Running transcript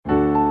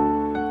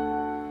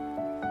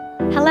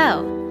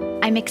Hello,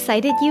 I'm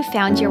excited you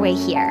found your way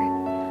here.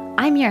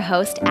 I'm your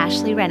host,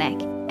 Ashley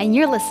Rennick, and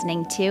you're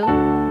listening to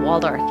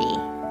Waldorfy.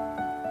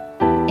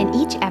 In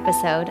each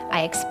episode,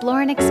 I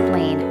explore and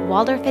explain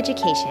Waldorf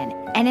education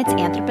and its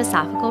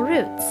anthroposophical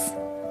roots.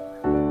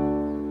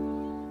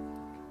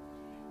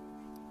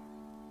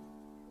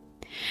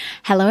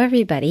 Hello,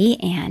 everybody,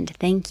 and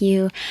thank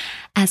you,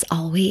 as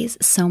always,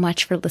 so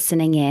much for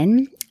listening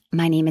in.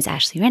 My name is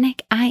Ashley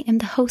Rennick. I am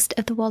the host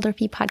of the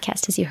Waldorfy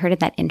podcast, as you heard in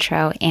that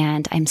intro,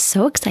 and I'm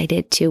so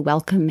excited to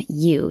welcome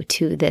you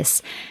to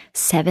this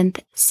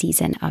 7th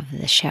season of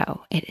the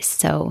show. It is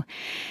so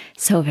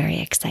very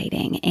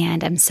exciting,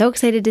 and I'm so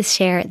excited to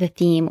share the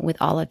theme with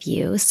all of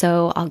you,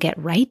 so I'll get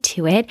right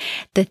to it.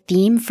 The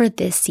theme for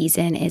this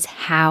season is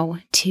how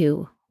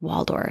to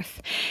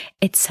Waldorf.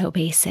 It's so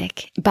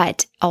basic,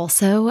 but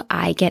also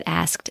I get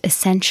asked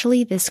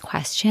essentially this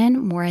question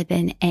more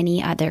than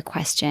any other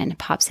question.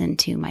 Pops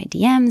into my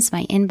DMs,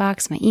 my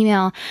inbox, my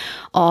email,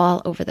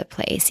 all over the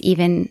place.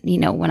 Even,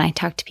 when I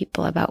talk to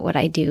people about what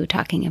I do,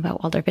 talking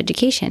about Waldorf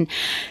education.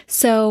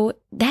 So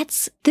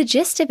that's the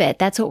gist of it.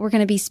 That's what we're going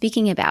to be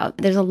speaking about.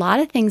 There's a lot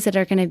of things that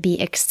are going to be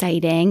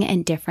exciting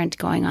and different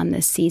going on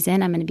this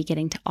season. I'm going to be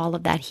getting to all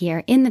of that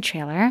here in the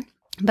trailer.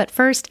 But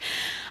first,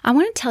 I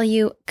want to tell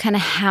you kind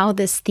of how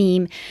this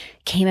theme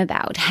came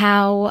about,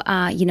 how,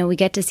 we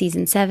get to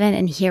season 7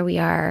 and here we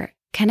are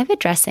kind of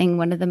addressing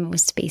one of the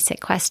most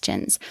basic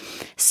questions.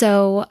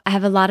 So I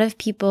have a lot of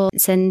people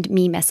send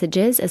me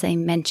messages, as I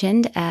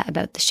mentioned,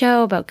 about the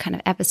show, about kind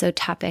of episode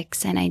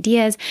topics and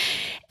ideas.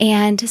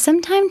 And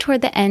sometime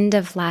toward the end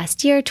of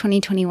last year,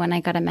 2021,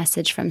 I got a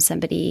message from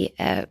somebody,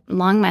 a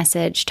long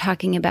message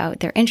talking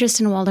about their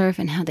interest in Waldorf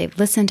and how they've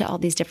listened to all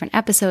these different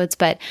episodes,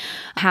 but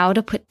how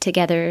to put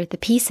together the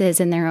pieces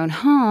in their own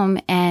home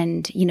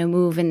and,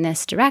 move in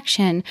this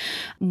direction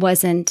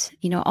wasn't,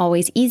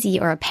 always easy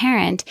or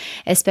apparent,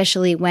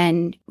 especially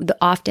when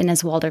often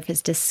as Waldorf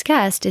is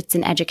discussed, it's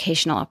an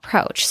educational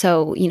approach.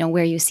 So,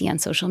 where you see on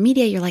social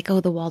media, you're like, oh,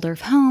 the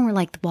Waldorf home or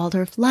like the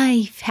Waldorf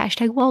life,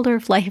 hashtag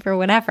Waldorf life or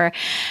whatever.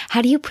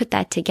 How do you put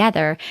that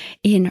together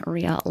in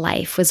real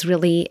life was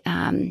really,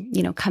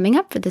 coming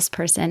up for this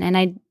person. And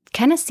I'd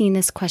kind of seen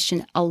this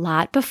question a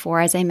lot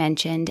before, as I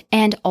mentioned.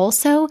 And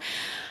also,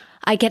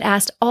 I get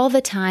asked all the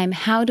time,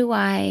 how do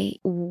I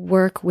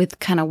work with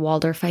kind of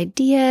Waldorf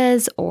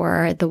ideas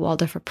or the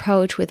Waldorf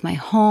approach with my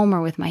home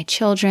or with my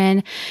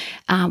children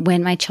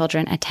when my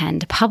children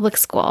attend public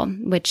school,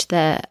 which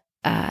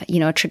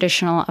a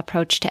traditional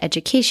approach to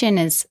education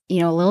is, a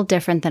little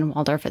different than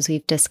Waldorf, as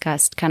we've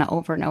discussed kind of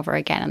over and over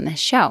again on this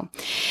show.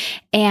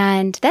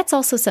 And that's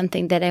also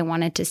something that I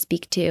wanted to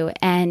speak to.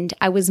 And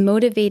I was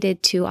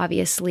motivated to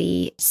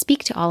obviously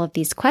speak to all of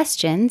these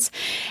questions,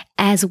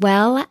 as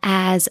well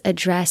as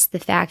address the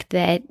fact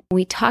that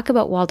we talk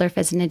about Waldorf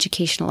as an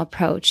educational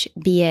approach,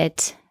 be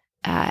it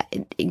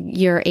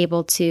you're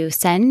able to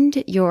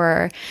send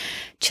your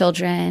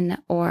children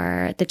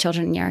or the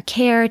children in your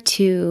care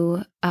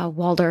to a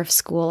Waldorf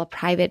school, a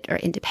private or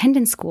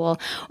independent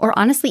school, or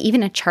honestly,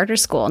 even a charter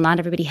school. Not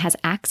everybody has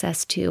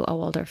access to a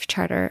Waldorf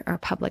charter or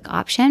public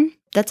option.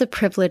 That's a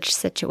privileged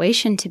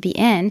situation to be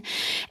in,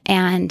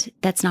 and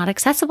that's not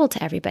accessible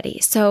to everybody.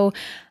 So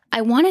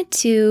I wanted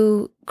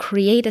to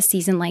create a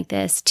season like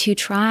this to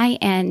try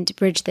and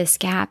bridge this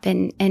gap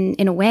and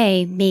in a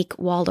way make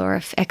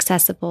Waldorf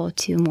accessible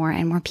to more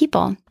and more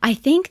people. I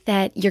think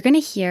that you're going to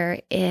hear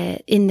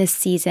in this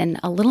season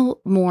a little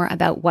more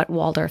about what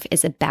Waldorf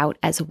is about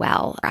as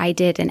well. I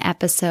did an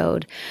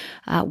episode,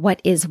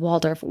 What is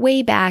Waldorf,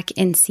 way back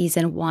in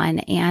season 1,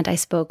 and I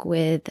spoke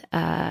with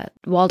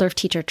Waldorf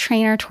teacher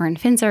trainer Torrin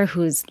Finzer,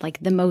 who's like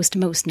the most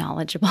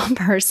knowledgeable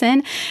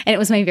person. And it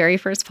was my very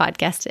first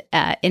podcast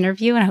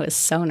interview, and I was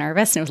so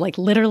nervous, and it was like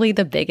literally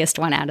the biggest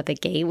one out of the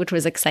gate, which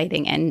was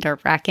exciting and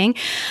nerve-wracking.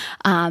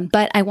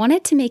 But I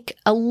wanted to make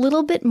a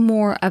little bit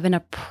more of an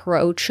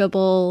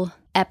approachable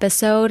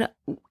episode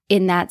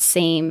in that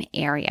same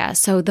area.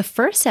 So the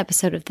first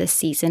episode of this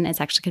season is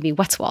actually going to be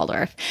What's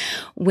Waldorf,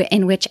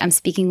 in which I'm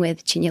speaking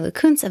with Chinyelu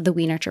Kuntz of the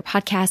We Nurture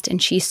podcast,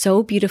 and she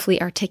so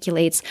beautifully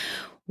articulates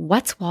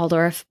what's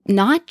Waldorf,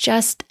 not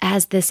just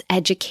as this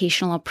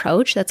educational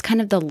approach, that's kind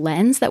of the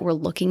lens that we're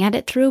looking at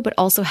it through, but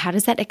also how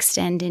does that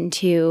extend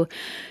into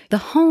the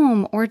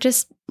home or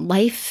just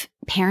life,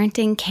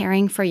 parenting,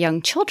 caring for young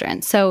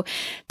children. So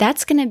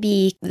that's going to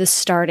be the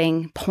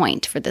starting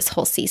point for this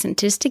whole season,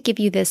 just to give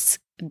you this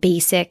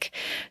basic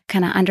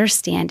kind of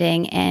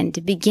understanding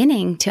and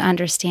beginning to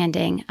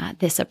understanding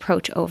this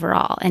approach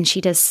overall. And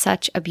she does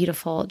such a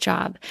beautiful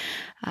job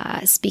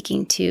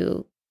speaking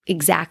to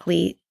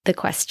exactly the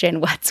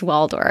question, what's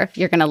Waldorf?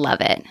 You're going to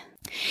love it.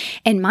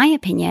 In my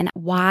opinion,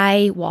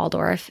 why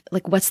Waldorf?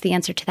 Like, what's the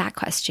answer to that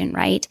question,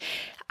 right?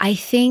 I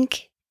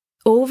think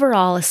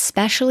overall,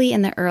 especially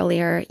in the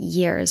earlier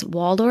years,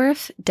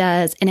 Waldorf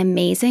does an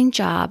amazing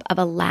job of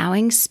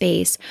allowing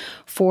space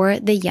for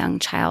the young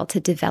child to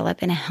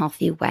develop in a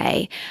healthy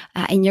way.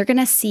 And you're going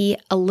to see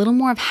a little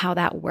more of how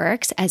that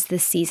works as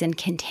this season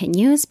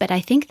continues. But I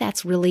think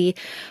that's really,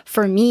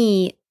 for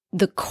me,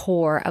 the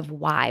core of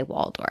why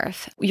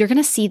Waldorf. You're going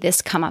to see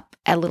this come up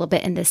a little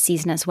bit in this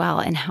season as well,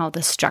 and how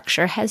the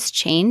structure has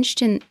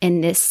changed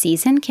in this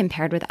season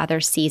compared with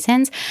other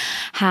seasons,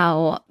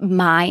 how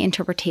my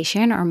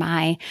interpretation or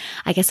my,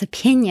 I guess,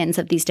 opinions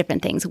of these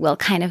different things will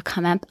kind of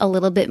come up a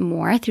little bit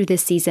more through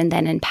this season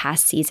than in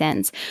past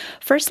seasons.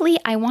 Firstly,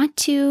 I want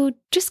to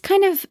just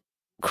kind of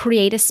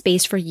create a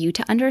space for you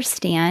to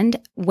understand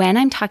when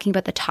I'm talking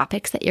about the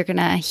topics that you're going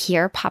to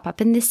hear pop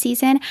up in this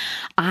season.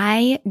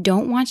 I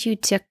don't want you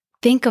to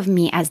think of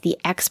me as the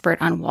expert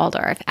on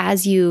Waldorf.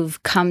 As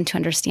you've come to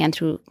understand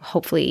through,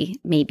 hopefully,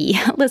 maybe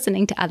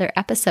listening to other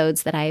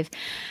episodes that I've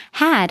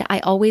had, I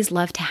always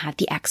love to have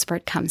the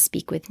expert come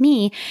speak with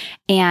me.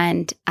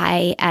 And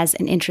I, as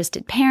an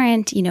interested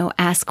parent,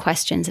 ask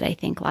questions that I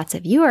think lots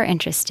of you are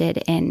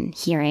interested in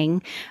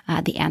hearing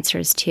the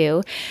answers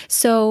to.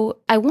 So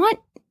I want,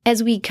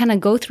 as we kind of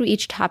go through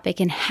each topic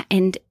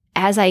and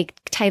as I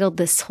titled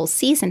this whole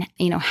season,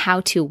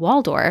 How to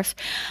Waldorf,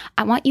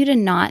 I want you to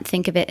not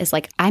think of it as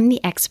like, I'm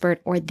the expert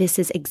or this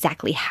is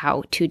exactly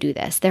how to do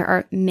this. There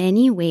are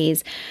many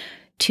ways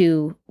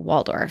to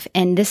Waldorf.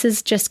 And this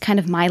is just kind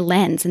of my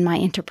lens and my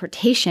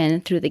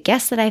interpretation through the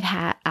guests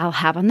that I'll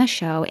have on the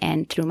show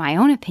and through my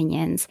own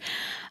opinions.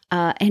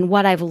 And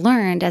what I've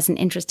learned as an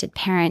interested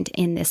parent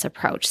in this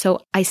approach.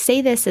 So I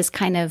say this as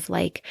kind of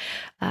like,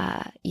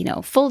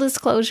 full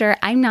disclosure,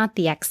 I'm not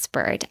the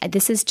expert.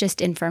 This is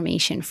just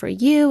information for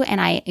you.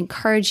 And I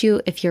encourage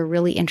you, if you're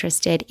really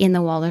interested in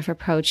the Waldorf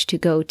approach, to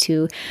go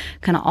to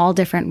kind of all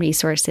different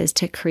resources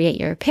to create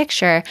your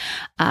picture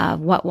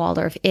of what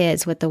Waldorf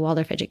is, what the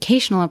Waldorf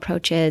educational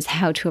approach is,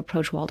 how to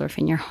approach Waldorf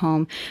in your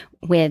home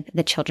with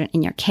the children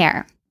in your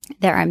care.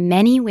 There are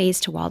many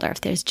ways to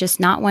Waldorf. There's just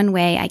not one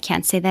way. I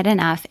can't say that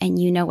enough. And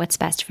you know what's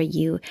best for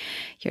you,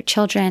 your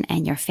children,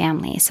 and your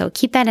family. So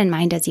keep that in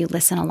mind as you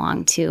listen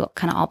along to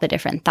kind of all the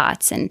different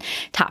thoughts and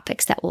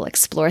topics that we'll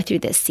explore through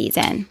this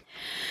season.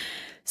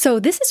 So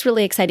this is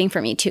really exciting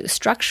for me too.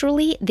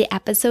 Structurally, the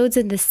episodes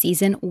in this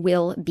season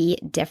will be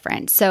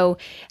different. So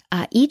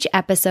each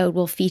episode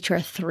will feature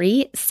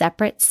 3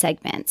 separate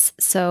segments.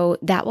 So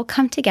that will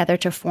come together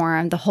to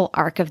form the whole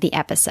arc of the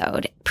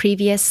episode.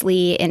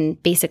 Previously, in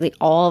basically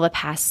all the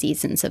past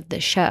seasons of the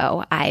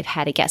show, I've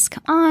had a guest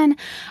come on.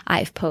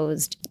 I've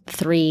posed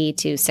 3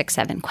 to 6,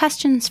 7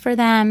 questions for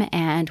them,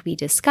 and we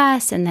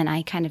discuss. And then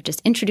I kind of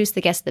just introduce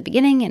the guest at the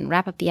beginning and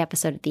wrap up the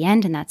episode at the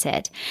end, and that's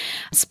it.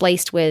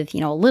 Spliced with,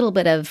 a little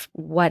bit of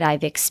what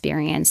I've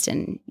experienced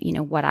and,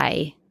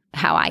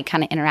 how I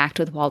kind of interact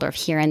with Waldorf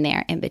here and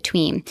there in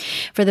between.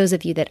 For those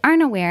of you that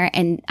aren't aware,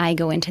 and I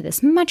go into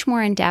this much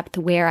more in depth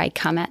where I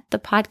come at the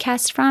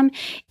podcast from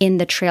in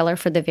the trailer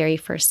for the very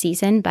first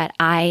season, but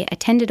I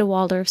attended a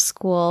Waldorf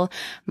school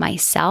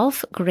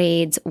myself,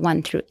 grades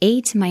 1 through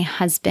 8. My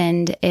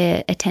husband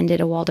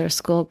attended a Waldorf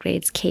school,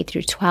 grades K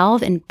through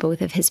 12, and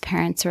both of his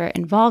parents were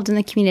involved in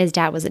the community. His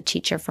dad was a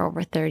teacher for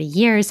over 30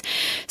 years.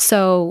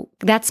 So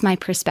that's my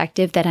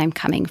perspective that I'm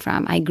coming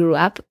from. I grew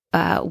up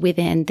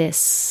within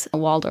this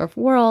Waldorf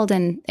world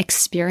and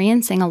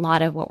experiencing a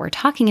lot of what we're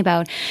talking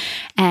about,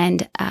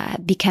 and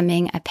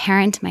becoming a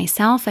parent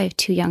myself. I have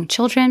 2 young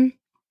children,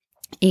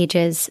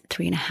 ages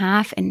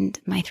 3.5, and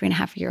my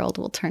 3.5-year-old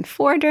will turn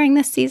 4 during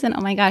this season.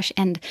 Oh my gosh.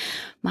 And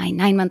my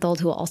 9-month-old,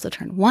 who will also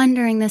turn 1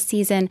 during this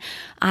season.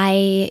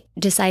 I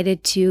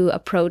decided to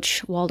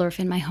approach Waldorf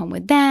in my home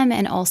with them.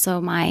 And also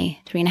my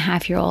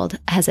 3.5-year-old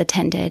has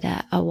attended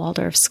a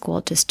Waldorf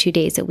school just 2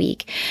 days a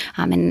week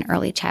in an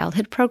early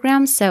childhood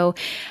program. So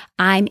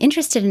I'm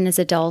interested in as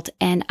an adult,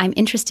 and I'm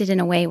interested in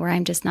a way where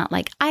I'm just not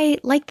like, I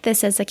liked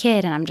this as a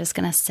kid and I'm just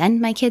going to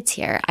send my kids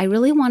here. I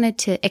really wanted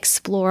to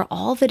explore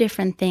all the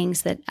different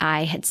things that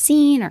I had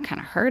seen or kind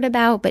of heard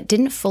about, but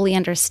didn't fully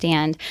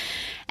understand.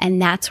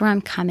 And that's where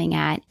I'm coming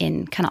at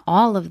in kind of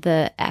all of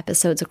the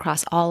episodes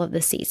across all of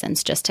the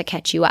seasons, just to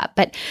catch you up.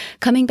 But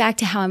coming back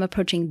to how I'm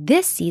approaching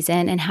this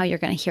season and how you're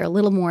going to hear a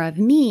little more of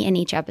me in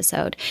each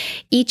episode.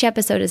 Each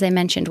episode, as I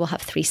mentioned, will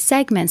have 3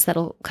 segments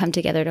that'll come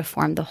together to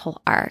form the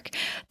whole arc.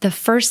 The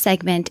first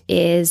segment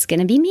is going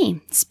to be me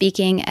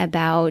speaking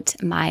about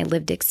my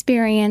lived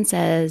experience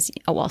as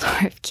a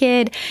Waldorf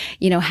kid,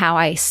 how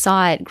I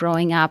saw it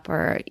growing up,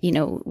 or,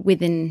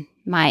 within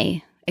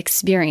my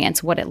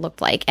experience, what it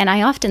looked like. And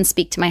I often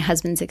speak to my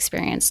husband's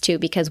experience too,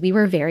 because we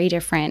were very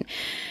different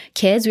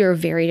kids. We were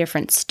very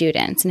different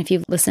students. And if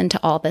you've listened to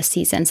all the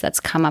seasons, that's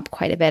come up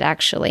quite a bit,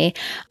 actually.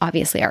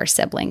 Obviously, our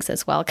siblings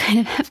as well kind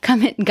of have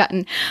come and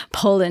gotten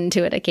pulled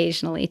into it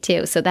occasionally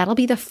too. So that'll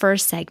be the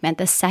first segment.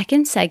 The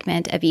second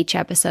segment of each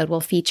episode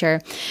will feature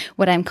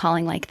what I'm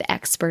calling like the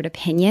expert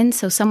opinion.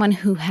 So someone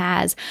who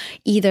has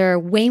either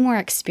way more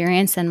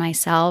experience than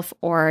myself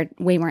or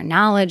way more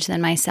knowledge than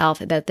myself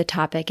about the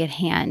topic at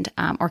hand,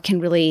 or can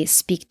really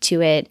speak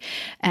to it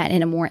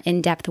in a more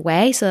in-depth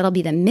way. So that'll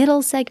be the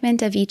middle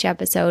segment of each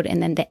episode,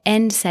 and then the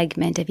end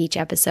segment of each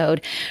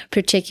episode.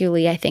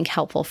 Particularly, I think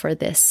helpful for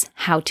this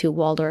How to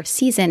Waldorf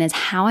season is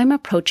how I'm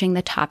approaching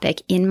the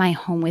topic in my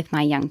home with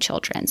my young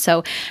children.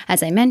 So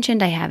as I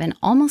mentioned, I have an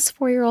almost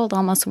 4-year-old,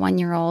 almost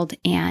 1-year-old,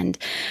 and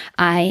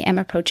I am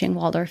approaching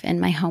Waldorf in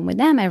my home with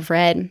them. I've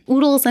read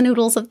oodles and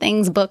oodles of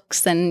things,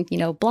 books and,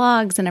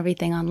 blogs and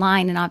everything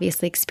online, and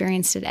obviously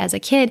experienced it as a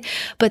kid.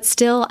 But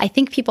still, I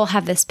think people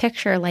have this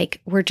picture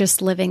like we're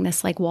just living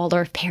this like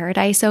Waldorf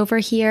paradise over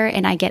here.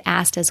 And I get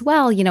asked as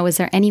well, is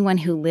there anyone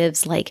who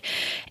lives like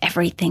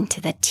everything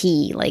to the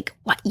T, like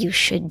what you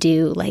should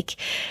do? Like,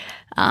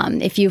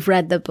 if you've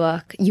read the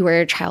book, You Were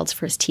Your Child's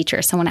First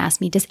Teacher, someone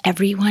asked me, does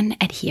everyone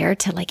adhere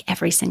to like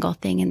every single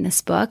thing in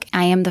this book?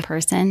 I am the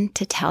person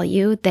to tell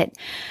you that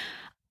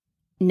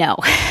no.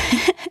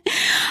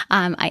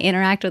 I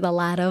interact with a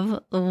lot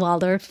of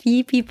Waldorf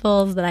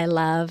peoples that I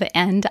love.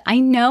 And I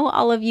know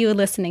all of you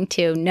listening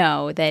to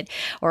know that,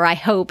 or I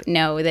hope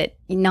know that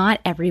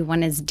not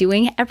everyone is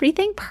doing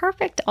everything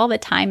perfect all the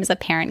time as a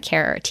parent,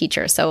 carer, or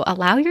teacher. So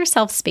allow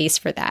yourself space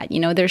for that.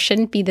 There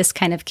shouldn't be this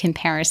kind of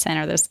comparison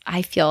or this,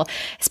 I feel,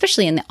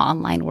 especially in the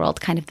online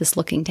world, kind of this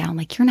looking down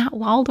like you're not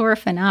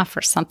Waldorf enough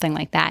or something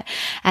like that.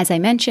 As I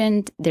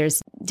mentioned,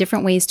 there's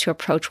different ways to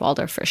approach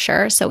Waldorf for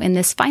sure. So in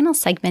this final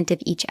segment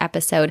of each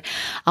episode,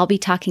 I'll be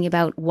talking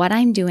about what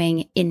I'm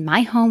doing in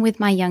my home with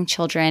my young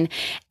children,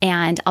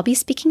 and I'll be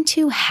speaking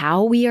to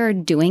how we are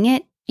doing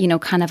it,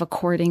 kind of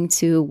according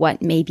to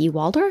what may be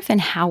Waldorf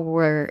and how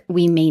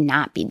we may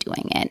not be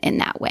doing it in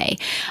that way.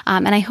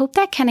 And I hope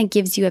that kind of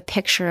gives you a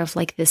picture of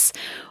like this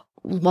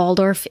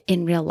Waldorf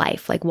in real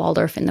life, like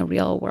Waldorf in the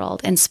real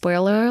world. And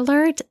spoiler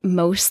alert,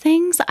 most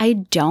things I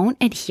don't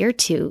adhere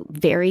to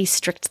very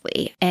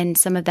strictly. And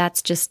some of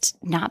that's just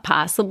not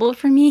possible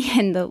for me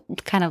and the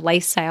kind of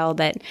lifestyle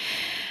that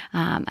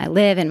I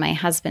live, and my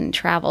husband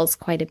travels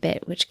quite a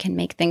bit, which can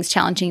make things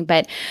challenging.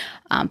 But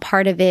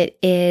part of it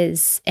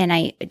is, and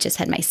I just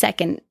had my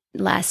second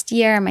last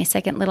year, my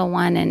second little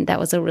one, and that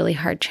was a really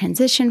hard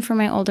transition for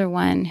my older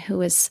one, who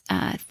was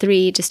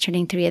 3, just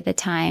turning 3 at the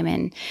time.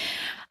 And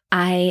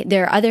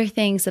there are other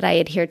things that I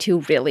adhere to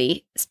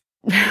really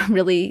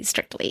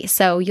strictly.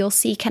 So you'll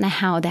see kind of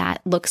how that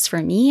looks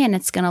for me, and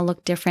it's going to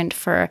look different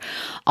for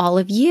all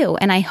of you.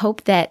 And I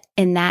hope that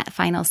in that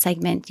final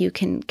segment, you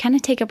can kind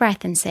of take a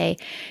breath and say,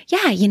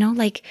 yeah,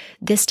 like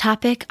this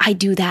topic, I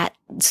do that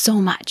so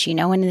much,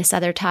 and this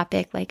other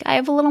topic, like I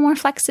have a little more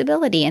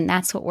flexibility, and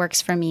that's what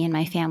works for me and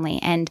my family.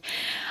 And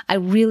I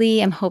really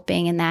am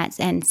hoping in that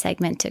end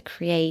segment to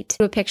create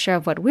a picture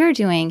of what we're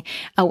doing,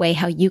 a way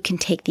how you can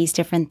take these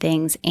different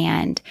things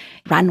and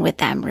run with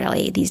them,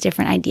 really, these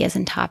different ideas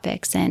and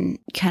topics, and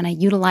kind of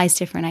utilize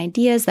different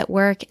ideas that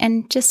work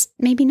and just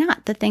maybe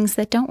not the things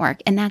that don't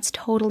work. And that's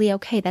totally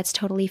okay. That's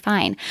totally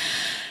fine.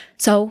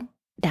 So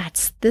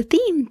that's the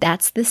theme.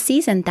 That's the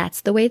season.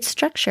 That's the way it's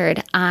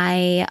structured.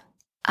 I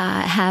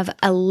have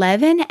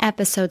 11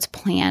 episodes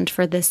planned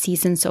for this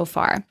season so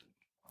far.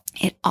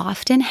 It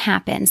often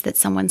happens that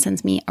someone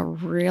sends me a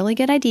really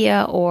good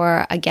idea,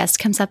 or a guest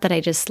comes up that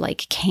I just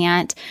like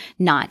can't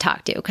not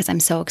talk to because I'm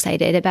so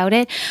excited about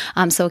it.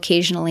 So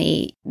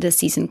occasionally this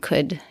season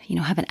could,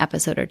 have an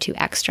episode or 2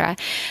 extra.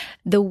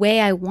 The way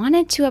I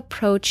wanted to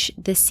approach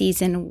this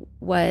season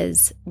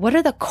was, what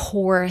are the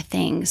core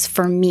things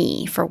for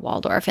me for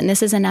Waldorf? And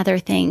this is another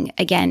thing,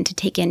 again, to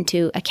take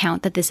into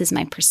account that this is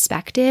my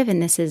perspective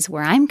and this is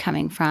where I'm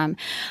coming from.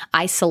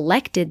 I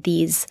selected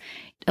these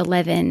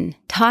 11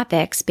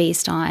 topics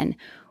based on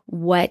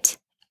what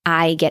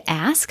I get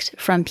asked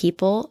from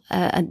people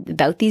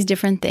about these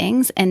different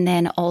things, and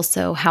then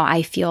also how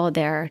I feel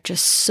they're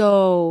just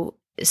so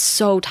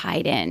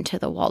tied into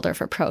the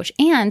Waldorf approach.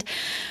 And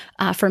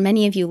for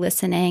many of you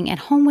listening at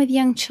home with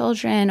young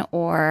children,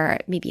 or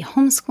maybe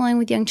homeschooling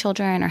with young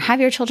children, or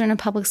have your children in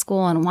public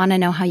school and want to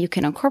know how you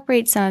can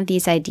incorporate some of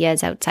these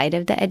ideas outside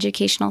of the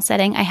educational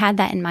setting, I had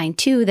that in mind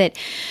too, that,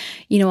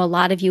 a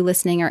lot of you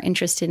listening are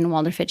interested in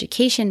Waldorf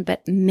education,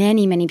 but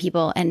many, many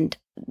people, and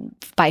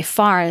by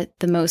far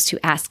the most who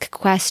ask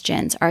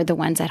questions, are the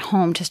ones at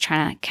home just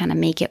trying to kind of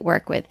make it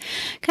work with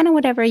kind of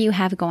whatever you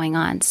have going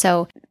on.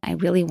 So I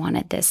really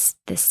wanted this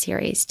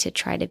series to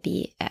try to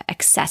be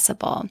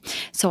accessible.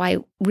 So I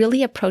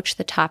really approached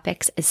the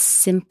topics as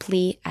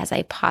simply as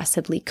I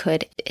possibly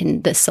could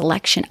in the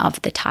selection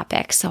of the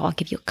topics. So I'll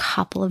give you a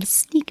couple of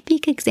sneak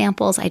peek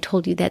examples. I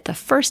told you that the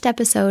first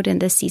episode in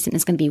this season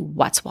is going to be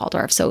What's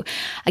Waldorf? So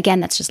again,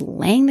 that's just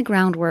laying the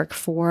groundwork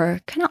for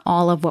kind of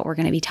all of what we're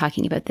going to be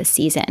talking about this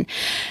season.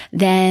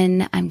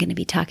 Then I'm going to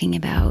be talking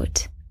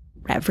about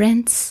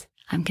reverence.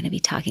 I'm going to be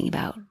talking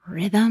about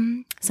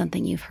rhythm,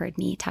 something you've heard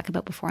me talk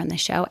about before on the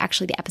show.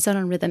 Actually, the episode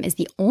on rhythm is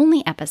the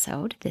only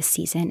episode this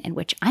season in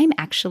which I'm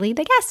actually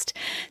the guest,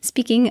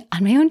 speaking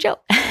on my own show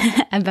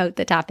about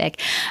the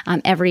topic.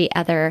 Every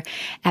other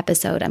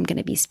episode, I'm going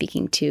to be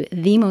speaking to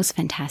the most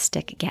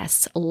fantastic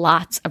guests,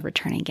 lots of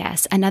returning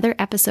guests. Another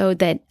episode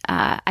that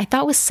I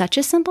thought was such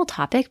a simple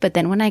topic, but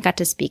then when I got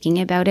to speaking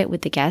about it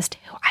with the guest,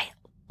 who I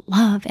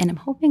love, and I'm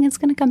hoping it's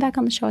going to come back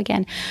on the show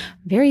again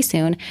very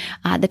soon.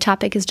 The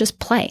topic is just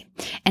play,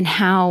 and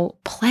how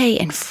play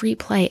and free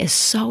play is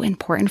so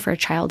important for a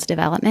child's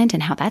development,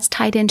 and how that's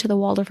tied into the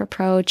Waldorf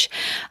approach,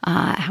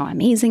 how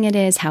amazing it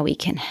is, how we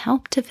can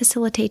help to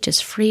facilitate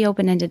just free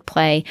open-ended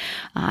play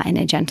in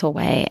a gentle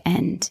way.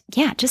 And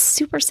yeah, just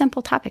super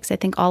simple topics I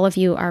think all of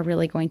you are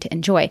really going to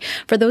enjoy.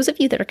 For those of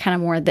you that are kind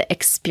of more the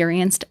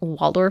experienced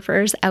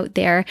Waldorfers out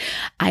there,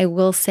 I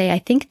will say I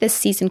think this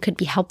season could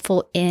be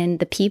helpful in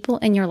the people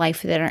in your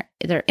life that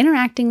are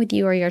interacting with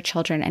you or your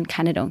children and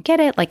kind of don't get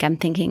it. Like I'm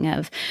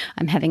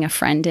having a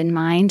friend in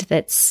mind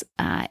that's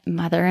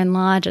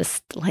mother-in-law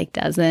just like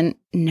doesn't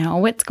know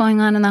what's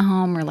going on in the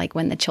home, or like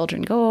when the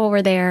children go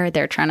over there,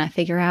 they're trying to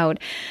figure out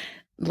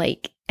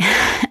like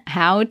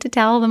how to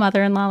tell the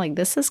mother-in-law, like,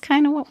 this is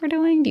kind of what we're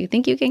doing. Do you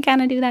think you can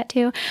kind of do that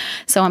too?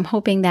 So I'm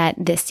hoping that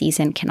this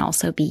season can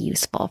also be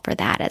useful for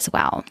that as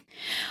well.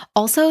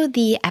 Also,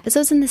 the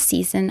episodes in the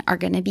season are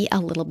going to be a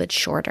little bit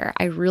shorter.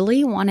 I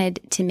really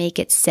wanted to make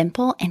it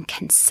simple and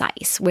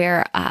concise,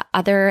 where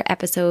other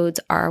episodes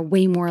are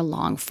way more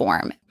long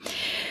form.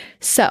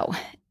 So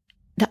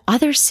the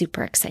other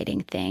super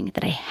exciting thing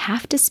that I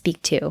have to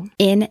speak to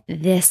in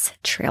this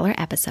trailer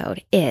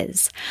episode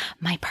is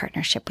my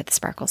partnership with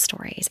Sparkle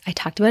Stories. I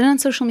talked about it on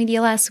social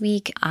media last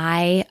week.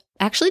 I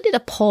actually did a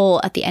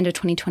poll at the end of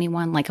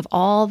 2021, like of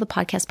all the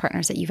podcast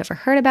partners that you've ever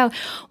heard about,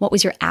 what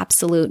was your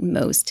absolute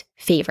most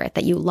favorite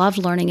that you loved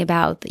learning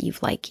about, that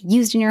you've like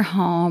used in your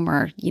home,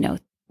 or,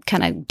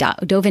 kind of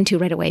dove into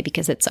right away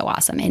because it's so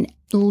awesome. And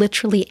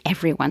literally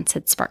everyone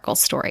said Sparkle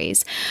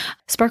Stories.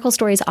 Sparkle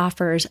Stories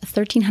offers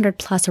 1,300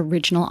 plus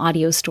original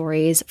audio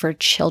stories for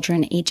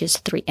children ages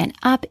 3 and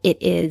up.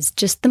 It is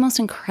just the most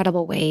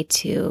incredible way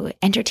to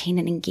entertain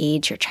and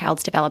engage your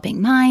child's developing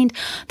mind.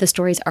 The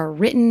stories are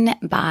written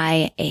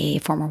by a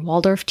former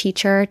Waldorf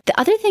teacher. The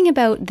other thing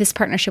about this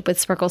partnership with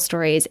Sparkle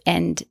Stories,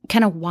 and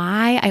kind of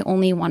why I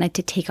only wanted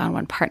to take on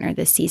one partner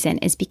this season,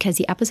 is because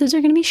the episodes are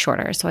going to be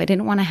shorter. So I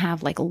didn't want to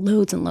have like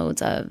loads and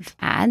loads of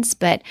ads,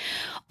 but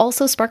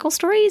also Sparkle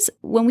Stories,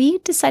 when we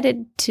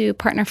decided to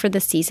partner for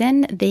this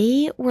season,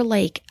 they were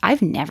like,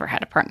 I've never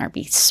had a partner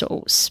be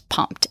so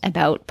pumped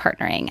about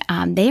partnering.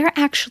 They are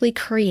actually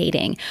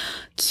creating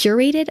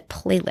curated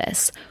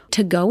playlists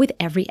to go with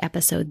every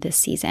episode this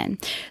season.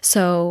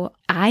 So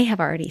I have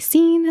already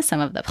seen some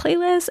of the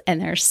playlists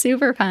and they're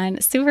super fun,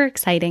 super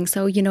exciting.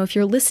 So, if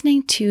you're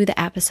listening to the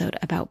episode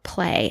about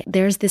play,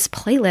 there's this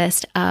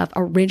playlist of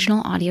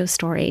original audio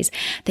stories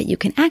that you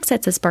can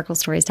access at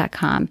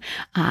sparklestories.com.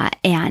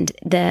 And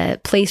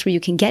the place where you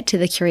can get to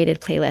the curated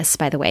playlists,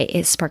 by the way,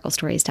 is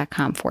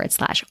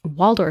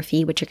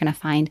sparklestories.com/Waldorfy, which you're going to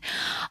find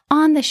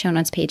on the show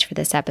notes page for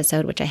this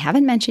episode, which I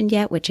haven't mentioned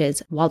yet, which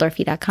is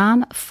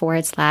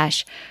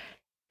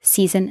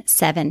waldorfy.com/Season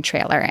 7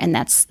 trailer, and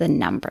that's the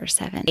number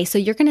 7. So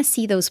you're going to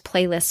see those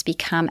playlists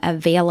become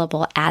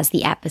available as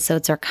the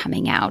episodes are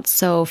coming out.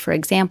 So for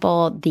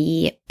example,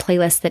 the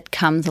playlist that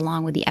comes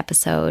along with the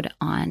episode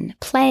on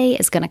play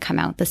is going to come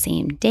out the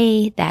same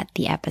day that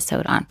the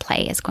episode on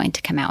play is going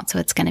to come out. So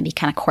it's going to be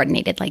kind of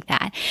coordinated like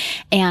that.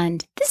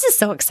 And this is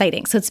so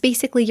exciting. So it's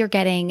basically you're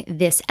getting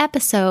this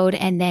episode,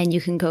 and then you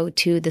can go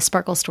to the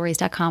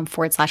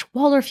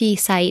sparklestories.com/Waldorfy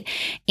site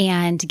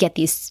and get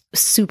these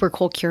super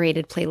cool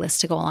curated playlists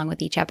to go along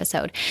with each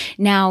episode.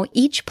 Now,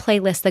 each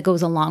playlist that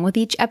goes along with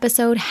each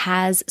episode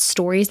has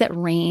stories that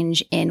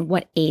range in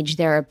what age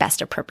they're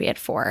best appropriate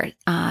for.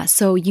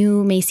 So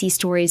you may see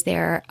stories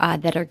there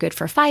that are good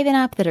for 5 and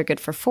up, that are good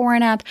for 4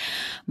 and up.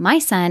 My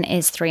son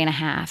is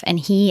 3.5, and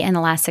he, in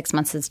the last 6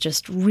 months, has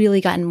just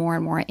really gotten more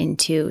and more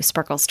into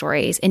Sparkle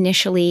Stories.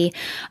 Initially,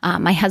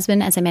 my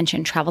husband, as I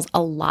mentioned, travels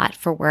a lot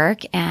for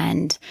work,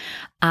 and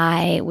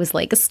I was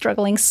like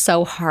struggling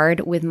so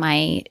hard with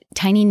my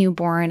tiny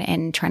newborn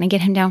and trying to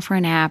get him down for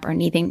a nap, or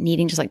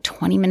needing just like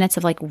 20 minutes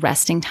of like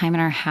resting time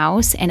in our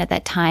house. And at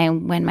that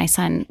time when my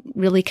son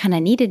really kind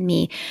of needed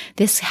me,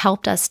 this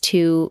helped us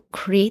to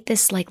create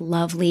this like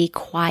lovely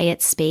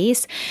quiet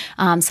space.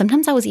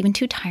 Sometimes I was even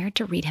too tired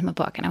to read him a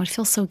book and I would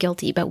feel so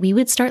guilty, but we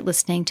would start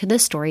listening to the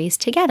stories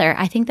together.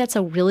 I think that's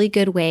a really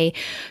good way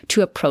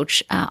to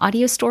approach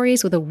audio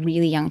stories with a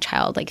really young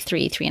child, like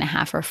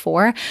 3.5 or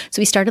 4.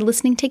 So we started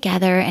listening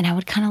together, and I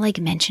would kind of like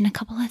mention a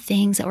couple of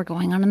things that were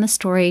going on in the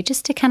story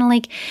just to kind of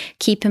like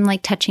keep him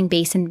like touching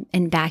base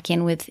and back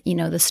in with,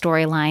 the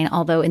storyline.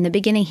 Although in the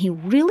beginning, he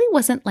really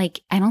wasn't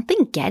like, I don't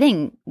think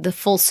getting the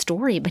full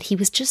story, but he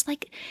was just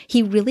like,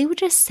 he really would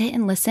just sit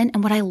and listen.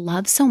 And what I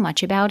love so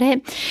much about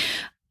it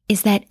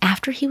is that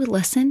after he would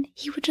listen,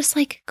 he would just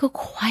like go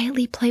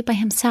quietly play by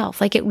himself.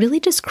 Like it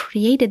really just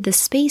created this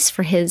space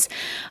for his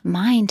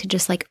mind to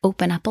just like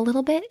open up a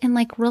little bit and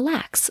like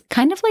relax,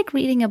 kind of like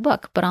reading a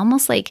book, but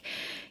almost like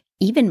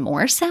even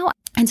more so.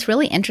 It's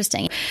really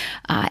interesting.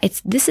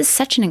 This is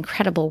such an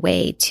incredible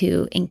way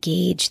to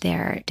engage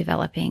their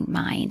developing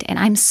mind. And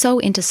I'm so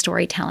into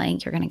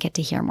storytelling. You're going to get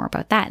to hear more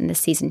about that in this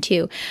season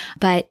too.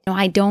 But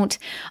I don't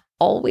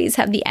always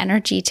have the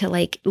energy to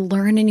like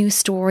learn a new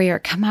story or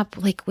come up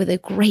like with a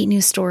great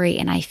new story.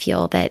 And I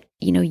feel that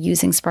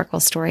using Sparkle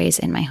Stories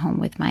in my home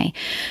with my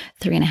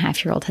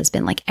 3.5-year-old has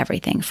been like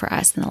everything for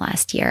us in the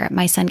last year.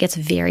 My son gets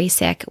very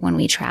sick when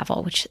we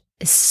travel, which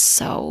is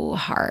so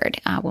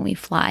hard. When we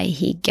fly,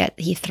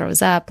 he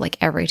throws up like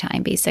every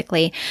time,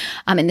 basically.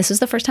 And this was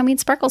the first time we had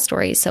Sparkle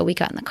Stories. So we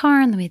got in the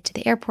car and then we went to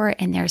the airport,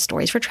 and there are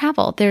stories for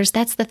travel.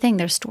 That's the thing.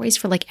 There's stories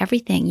for like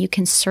everything. You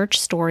can search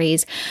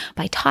stories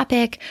by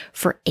topic,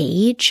 for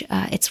age.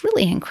 It's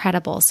really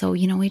incredible. So,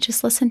 we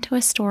just listened to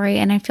a story,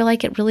 and I feel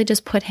like it really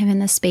just put him in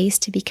the space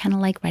to be kind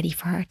of like ready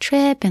for our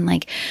trip. And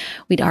like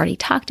we'd already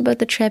talked about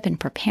the trip and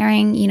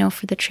preparing,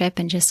 for the trip,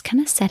 and just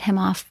kind of set him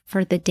off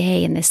for the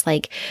day in this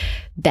like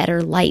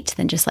better light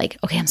than just like,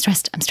 okay, I'm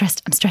stressed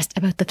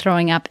about the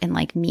throwing up, and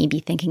like me be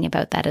thinking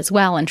about that as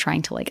well and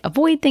trying to like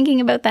avoid thinking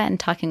about that and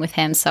talking with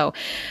him. So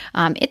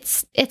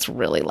it's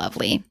really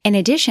lovely. In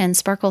addition,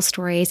 Sparkle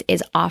Stories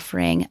is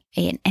offering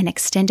an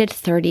extended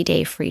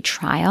 30-day free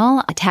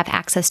trial to have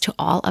access to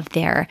all of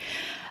their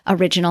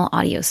original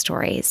audio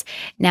stories.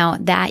 Now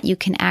that you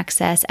can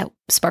access at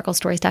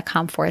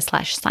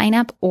sparklestories.com/sign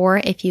up, or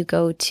if you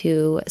go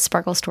to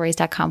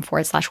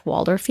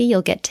sparklestories.com/Waldorfy,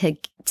 you'll get to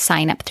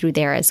sign up through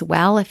there as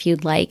well if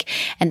you'd like.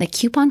 And the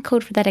coupon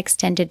code for that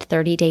extended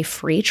 30-day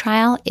free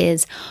trial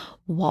is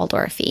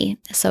Waldorfy.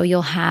 So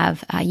you'll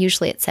have,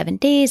 usually it's 7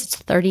 days, it's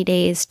 30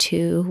 days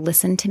to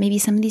listen to maybe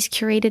some of these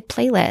curated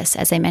playlists.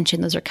 As I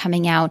mentioned, those are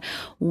coming out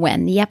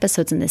when the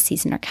episodes in this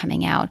season are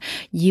coming out.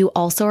 You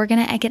also are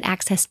going to get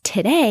access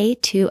today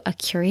to a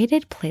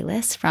curated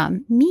playlist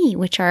from me,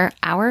 which are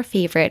our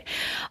favorite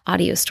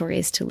audio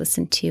stories to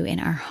listen to in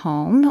our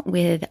home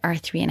with our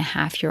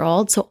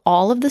 3.5-year-old. So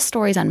all of the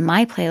stories on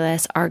my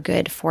playlist are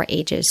good for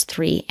ages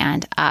 3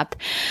 and up.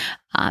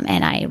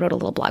 And I wrote a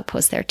little blog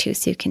post there too,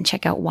 so you can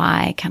check out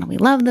why kind of we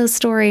love those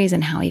stories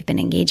and how we've been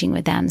engaging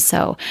with them.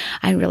 So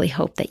I really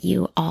hope that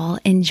you all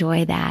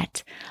enjoy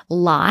that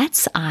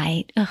lots.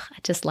 I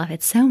just love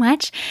it so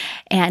much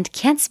and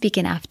can't speak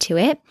enough to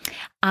it.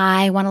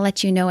 I want to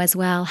let you know as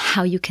well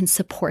how you can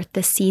support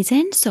this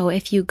season. So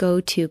if you go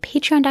to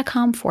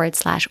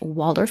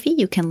patreon.com/Waldorfy,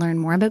 you can learn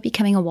more about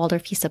becoming a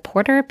Waldorfy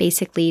supporter.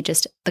 Basically,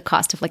 just the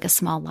cost of like a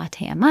small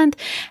latte a month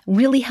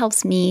really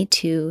helps me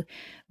to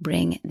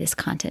bring this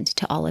content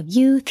to all of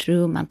you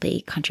through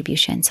monthly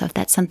contribution. So if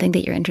that's something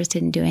that you're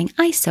interested in doing,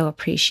 I so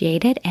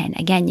appreciate it. And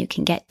again, you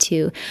can get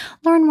to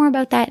learn more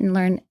about that and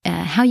learn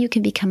how you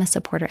can become a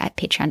supporter at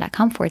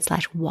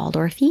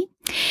patreon.com/Waldorfy.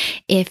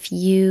 If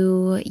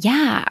you,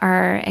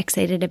 are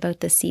excited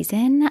about this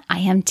season, I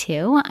am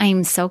too.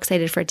 I'm so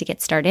excited for it to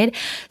get started.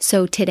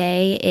 So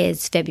today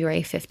is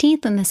February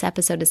 15th when this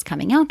episode is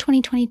coming out,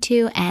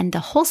 2022, and the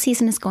whole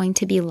season is going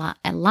to be going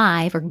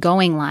live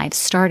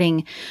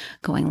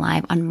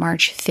on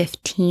March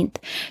 15th,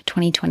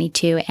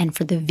 2022. And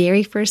for the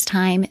very first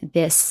time,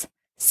 this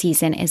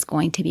season is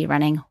going to be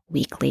running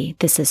weekly.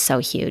 This is so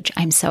huge.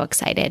 I'm so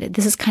excited.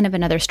 This is kind of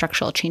another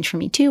structural change for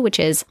me too, which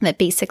is that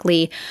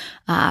basically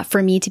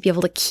for me to be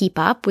able to keep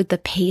up with the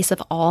pace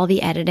of all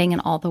the editing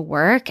and all the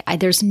work,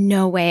 there's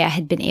no way I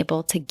had been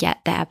able to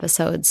get the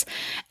episodes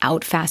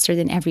out faster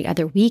than every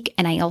other week.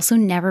 And I also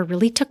never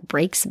really took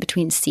breaks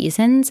between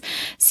seasons.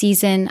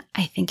 Season,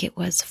 I think it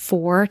was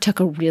 4,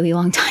 took a really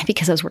long time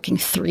because I was working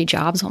 3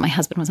 jobs while my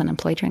husband was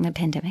unemployed during the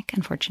pandemic,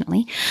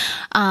 unfortunately.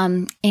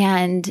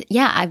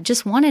 I've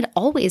just wanted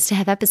always to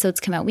have episodes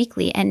come out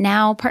weekly. And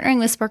now partnering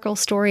with Sparkle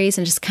Stories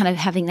and just kind of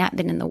having that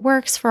been in the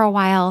works for a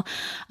while,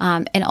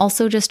 and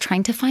also just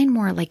trying to find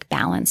more like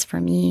balance for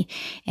me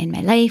in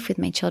my life with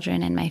my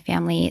children and my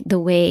family. The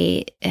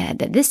way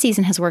that this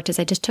season has worked is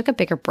I just took a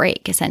bigger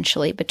break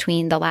essentially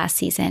between the last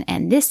season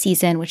and this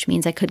season, which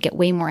means I could get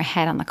way more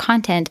ahead on the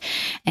content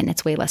and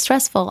it's way less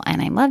stressful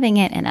and I'm loving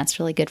it. And that's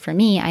really good for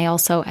me. I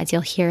also, as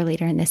you'll hear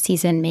later in this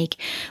season, make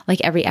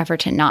like every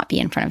effort to not be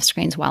in front of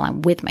screens while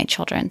I'm with my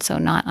children. So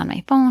not on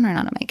my phone or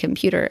not on my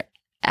computer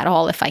at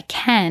all if I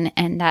can.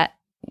 And that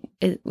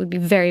it would be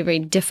very, very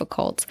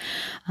difficult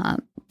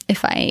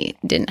if I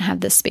didn't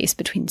have this space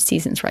between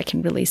seasons where I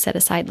can really set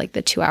aside like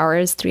the 2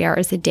 hours, 3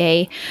 hours a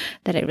day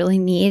that I really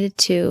need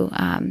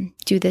to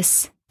do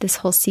this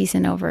whole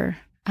season over,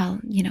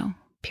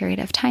 period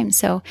of time.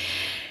 So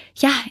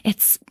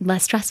it's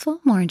less stressful,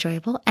 more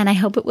enjoyable, and I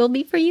hope it will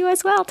be for you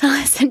as well to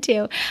listen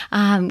to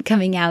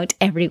coming out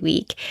every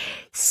week.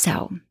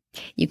 So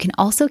you can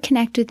also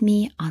connect with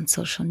me on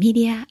social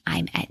media.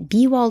 I'm at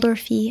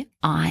bwaldorfy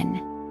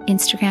on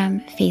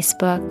Instagram,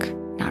 Facebook,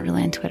 not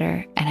really on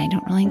Twitter, and I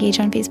don't really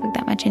engage on Facebook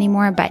that much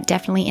anymore, but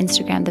definitely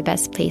Instagram, the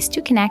best place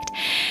to connect.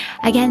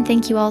 Again,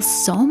 thank you all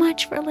so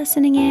much for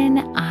listening in.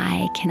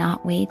 I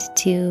cannot wait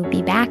to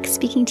be back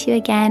speaking to you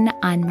again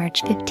on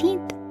March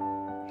 15th.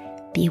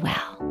 Be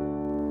well.